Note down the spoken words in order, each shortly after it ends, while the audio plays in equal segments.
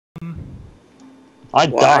I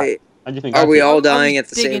Why died. How do you think are I we feel? all dying at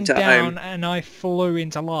the same digging time? down and I flew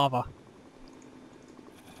into lava.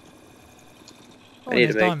 Oh, I need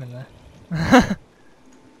there's to make. diamond there.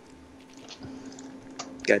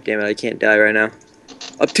 God damn it! I can't die right now.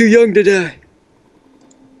 I'm too young to die.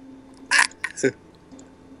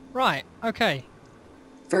 Right. Okay.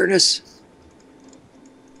 Furnace.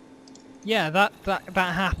 Yeah, that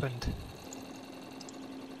happened.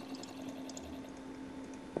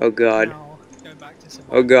 Oh God. Now, go back to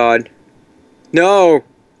survival. Oh God. No.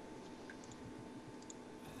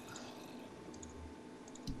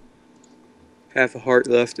 Half a heart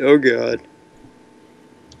left. Oh God.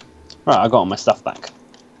 Right, I got all my stuff back.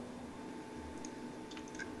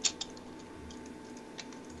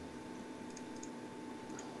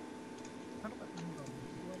 How do I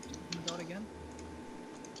unguard? God again?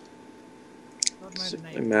 God mode Does it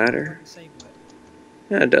enable. matter? Disable it.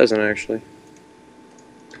 Yeah, it doesn't actually.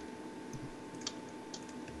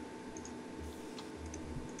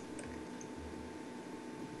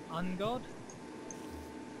 Ungod?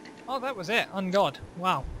 Oh, that was it. Ungod.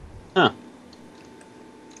 Wow. Huh.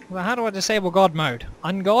 Well, how do I disable God mode?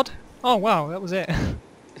 Ungod? Oh, wow, that was it.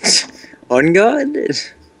 On God?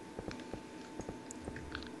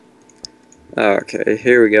 Okay,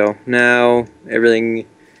 here we go. Now everything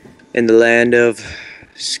in the land of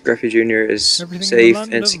Scruffy Jr. is Everything in the safe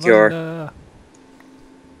land and of secure. Thunder.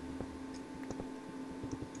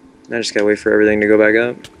 I just gotta wait for everything to go back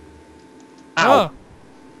up. Ow. Oh!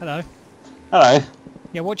 Hello. Hello.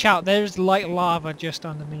 Yeah, watch out. There's light lava just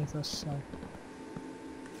underneath us, so...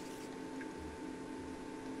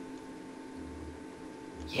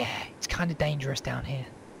 Yeah, it's kind of dangerous down here.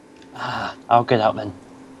 Ah, I'll get out then.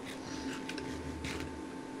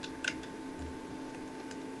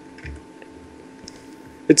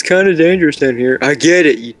 It's kind of dangerous down here. I get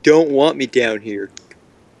it. You don't want me down here.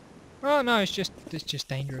 Oh no, it's just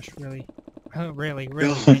dangerous, really. Really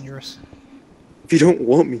dangerous. If you don't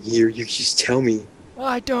want me here, you just tell me.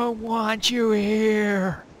 I don't want you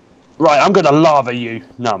here. Right, I'm gonna lava you.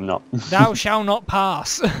 No, I'm not. Thou shalt not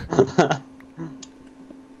pass.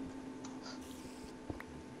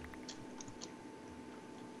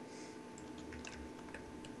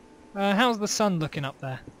 How's the sun looking up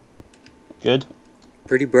there? Good.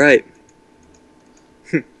 Pretty bright.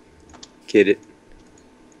 Get it?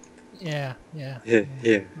 Yeah, yeah.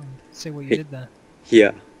 Yeah. See what you did there.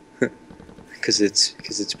 Yeah. Cause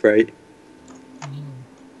it's bright.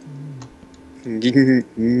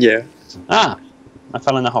 Yeah. Ah, I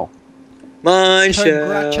fell in a hole. Mine shaft.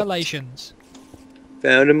 Congratulations.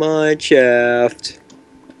 Found a mine shaft.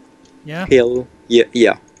 Yeah? Hill.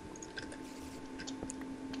 Yeah.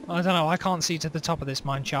 I don't know, I can't see to the top of this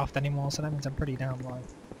mine shaft anymore, so that means I'm pretty down low.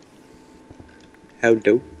 How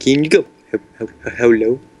low can you go? How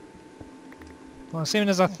low? Well, seeing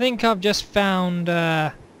as I think I've just found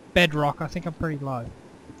bedrock, I think I'm pretty low.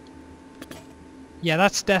 Yeah,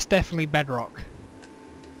 that's definitely bedrock.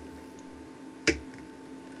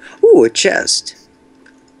 Ooh, a chest.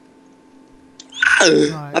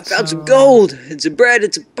 Right, I found some so, gold. It's a bread.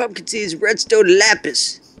 It's a pumpkin seeds, redstone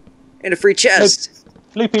lapis, and a free chest.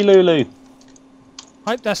 Loopy Lulu.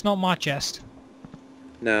 Hope that's not my chest.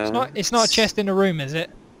 No. It's not a chest in a room, is it?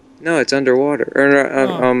 No, it's underwater. Or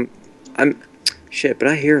Oh. I'm shit, but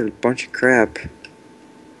I hear a bunch of crap.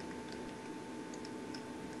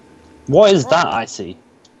 What is that I see?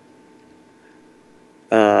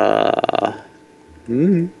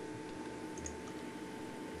 Hmm.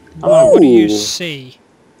 What do you Ooh. see?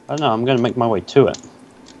 I don't know, I'm gonna make my way to it.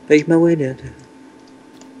 Make my way down.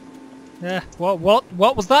 Yeah, what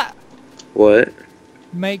was that? What?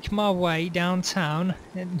 Make my way downtown.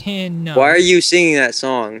 No. Why are you singing that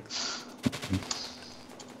song?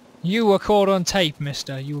 You were caught on tape,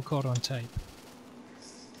 mister. You were caught on tape.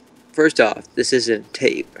 First off, this isn't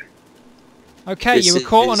tape. Okay, This you were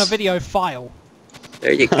caught on a is- video file.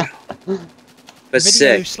 There you go. But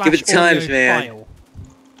Video sick. Give it slash times, audio man. file.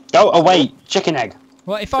 Go away, chicken egg.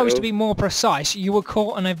 Well, if I was to So? be more precise, you were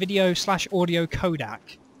caught on a video slash audio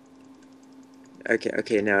Kodak.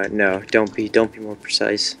 Okay, no, don't be more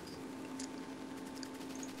precise.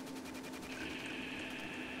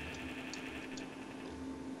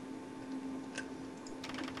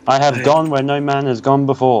 I have gone where no man has gone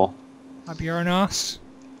before. Up your own ass.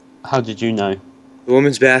 How did you know? The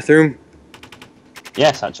woman's bathroom?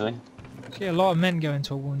 Yes, actually. See, a lot of men go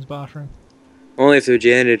into a woman's bathroom. Only if they're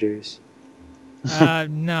janitors.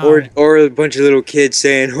 No. Or a bunch of little kids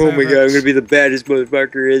saying, "Oh my god, I'm Perverts. gonna be the baddest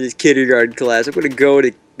motherfucker in this kindergarten class. I'm gonna go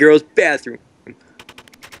to girls' bathroom." And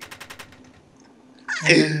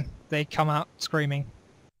then they come out screaming.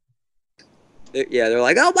 Yeah, they're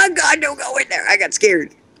like, oh my god, don't go in there. I got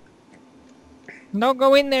scared. Don't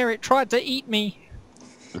go in there. It tried to eat me.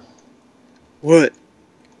 What?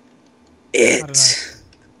 don't know. It.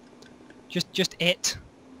 Just it.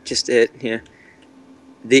 Just it, yeah.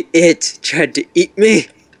 The it tried to eat me.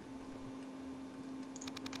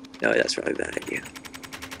 No, that's probably a bad idea.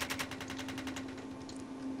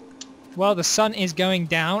 Well, the sun is going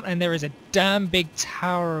down, and there is a damn big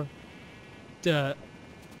tower of dirt.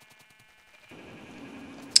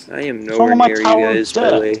 I am wrong with nowhere my near you tower of guys, by the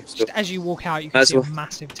dirt? way. So. Just as you walk out, you can Might as see a well.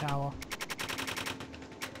 massive tower.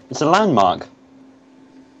 It's a landmark.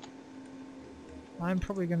 I'm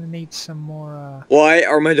probably going to need some more, Why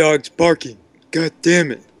are my dogs barking? God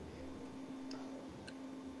damn it.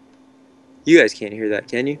 You guys can't hear that,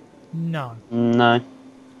 can you? No. No.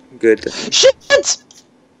 Good. Shit!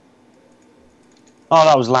 Oh,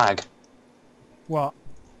 that was lag. What?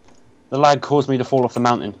 The lag caused me to fall off the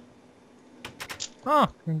mountain. Oh,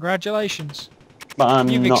 congratulations. But I'm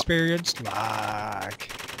You've not. experienced lag.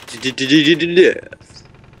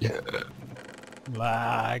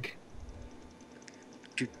 Lag.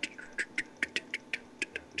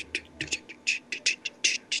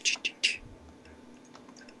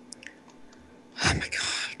 Oh my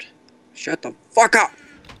god. Shut the fuck up!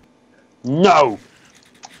 No!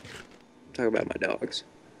 Talk about my dogs.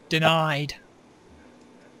 Denied.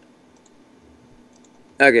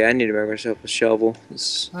 Okay, I need to make myself a shovel.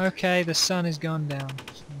 Okay, the sun has gone down.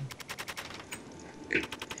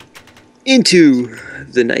 Into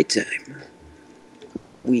the nighttime.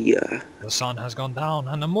 We, The sun has gone down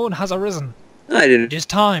and the moon has arisen. I It didn't is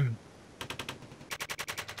time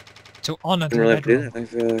to honor the really have to do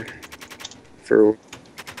bedrock. that.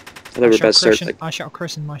 I thought we were about to start, like, I shall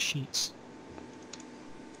christen my sheets.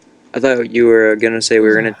 I thought you were gonna say we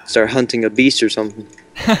were gonna start hunting a beast or something.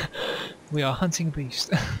 We are hunting a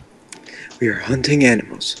beast. We are hunting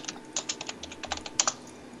animals.